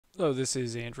Hello, this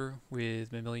is Andrew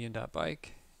with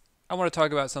MaMillion.bike. I want to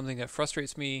talk about something that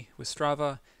frustrates me with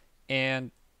Strava and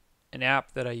an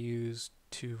app that I use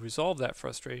to resolve that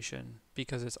frustration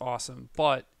because it's awesome,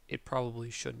 but it probably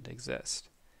shouldn't exist.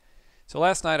 So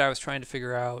last night I was trying to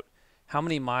figure out how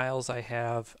many miles I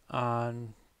have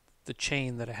on the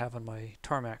chain that I have on my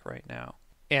tarmac right now.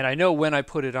 And I know when I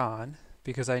put it on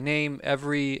because I name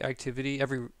every activity,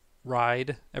 every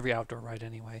ride, every outdoor ride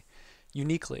anyway,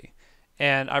 uniquely.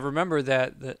 And I remember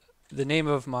that the name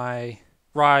of my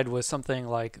ride was something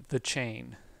like The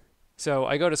Chain. So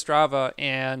I go to Strava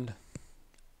and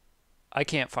I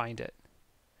can't find it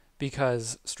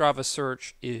because Strava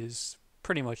search is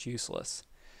pretty much useless.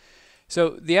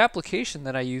 So the application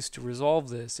that I use to resolve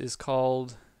this is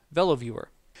called VeloViewer.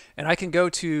 And I can go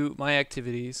to my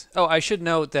activities. Oh, I should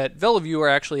note that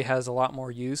VeloViewer actually has a lot more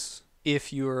use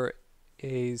if you're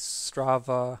a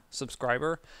Strava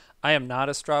subscriber. I am not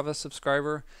a Strava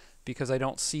subscriber because I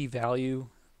don't see value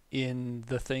in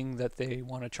the thing that they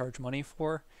want to charge money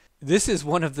for. This is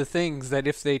one of the things that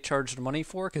if they charged money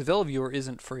for, because VeloViewer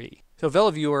isn't free. So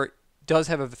VeloViewer does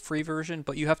have a free version,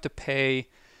 but you have to pay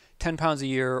 £10 a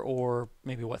year or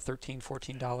maybe what, $13,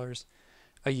 $14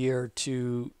 a year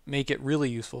to make it really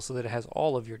useful so that it has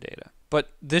all of your data. But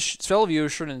this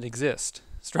VeloViewer shouldn't exist.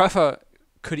 Strava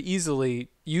could easily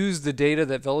use the data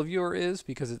that VeloViewer is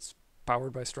because it's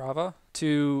powered by Strava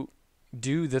to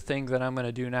do the thing that I'm going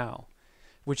to do now,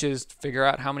 which is figure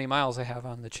out how many miles I have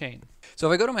on the chain. So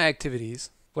if I go to my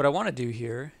activities, what I want to do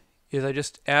here is I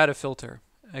just add a filter.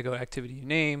 I go activity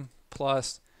name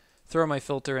plus, throw my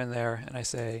filter in there, and I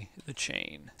say the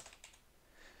chain.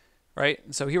 Right?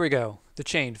 And so here we go. The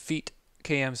chain, feet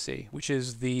KMC, which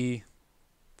is the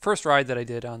first ride that I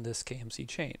did on this KMC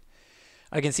chain.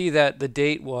 I can see that the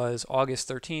date was August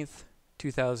 13th,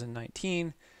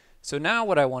 2019. So now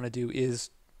what I want to do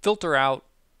is filter out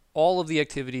all of the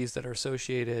activities that are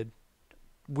associated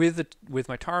with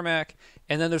my tarmac,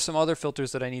 and then there's some other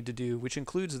filters that I need to do, which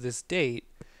includes this date,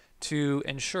 to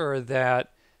ensure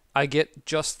that I get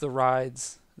just the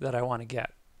rides that I want to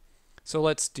get. So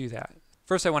let's do that.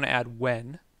 First I want to add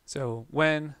when. So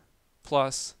when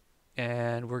plus,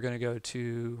 and we're going to go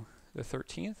to the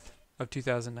 13th of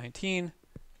 2019.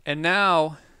 And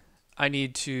now I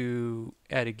need to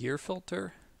add a gear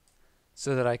filter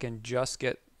so that I can just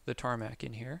get the tarmac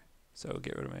in here. So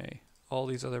get rid of all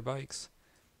these other bikes.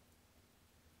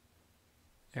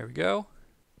 There we go.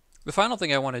 The final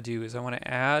thing I want to do is I want to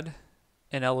add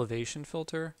an elevation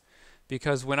filter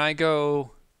because when I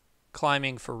go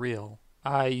climbing for real,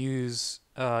 I use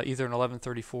either an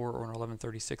 1134 or an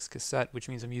 1136 cassette, which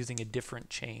means I'm using a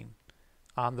different chain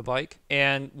on the bike.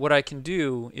 And what I can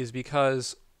do is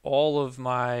because all of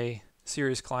my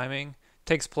serious climbing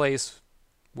takes place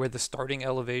where the starting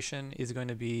elevation is going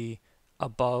to be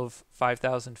above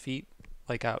 5,000 feet,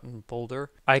 like out in Boulder,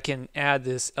 I can add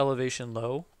this elevation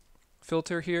low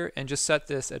filter here and just set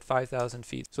this at 5,000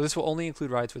 feet. So this will only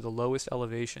include rides where the lowest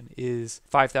elevation is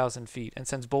 5,000 feet. And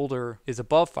since Boulder is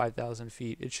above 5,000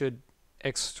 feet, it should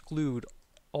exclude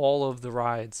all of the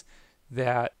rides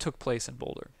that took place in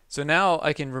Boulder. So now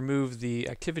I can remove the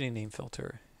activity name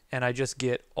filter and I just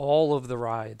get all of the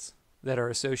rides that are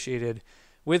associated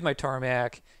with my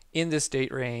tarmac in this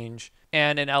date range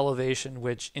and an elevation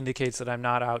which indicates that I'm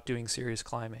not out doing serious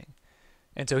climbing.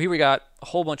 And so here we got a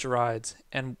whole bunch of rides,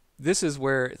 and this is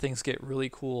where things get really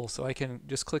cool. So I can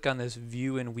just click on this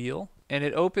view and wheel and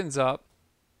it opens up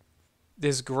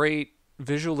this great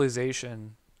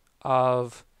visualization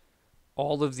of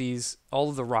all of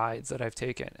the rides that I've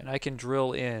taken, and I can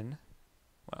drilled in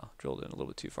a little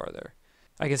bit too far there.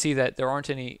 I can see that there aren't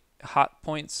any hot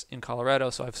points in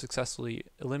Colorado, so I've successfully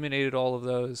eliminated all of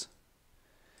those.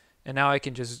 And now I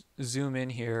can just zoom in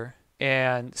here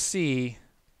and see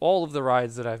all of the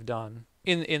rides that I've done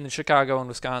in Chicago and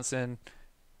Wisconsin,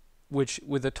 which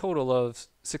with a total of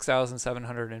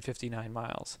 6,759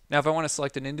 miles. Now if I want to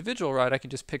select an individual ride, I can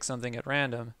just pick something at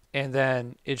random, and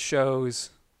then it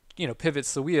shows,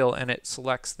 pivots the wheel and it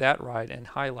selects that ride and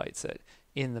highlights it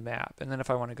in the map. And then if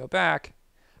I want to go back,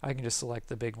 I can just select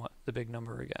the big one, the big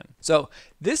number again. So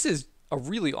this is a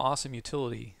really awesome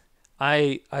utility.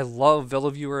 I love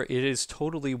VeloViewer. It is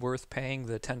totally worth paying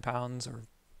the £10 or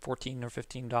 $14 or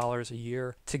 $15 a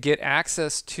year to get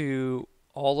access to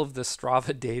all of the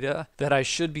Strava data that I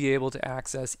should be able to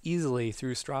access easily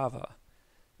through Strava,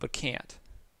 but can't.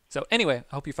 So anyway,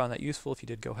 I hope you found that useful. If you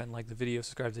did, go ahead and like the video,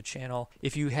 subscribe to the channel.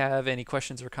 If you have any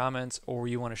questions or comments, or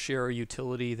you want to share a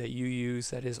utility that you use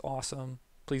that is awesome,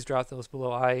 please drop those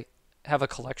below. I have a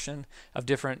collection of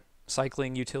different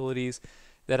cycling utilities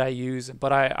that I use,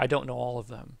 but I don't know all of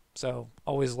them. So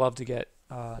always love to get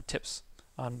tips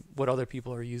on what other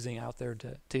people are using out there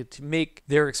to make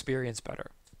their experience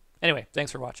better. Anyway,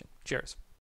 thanks for watching. Cheers.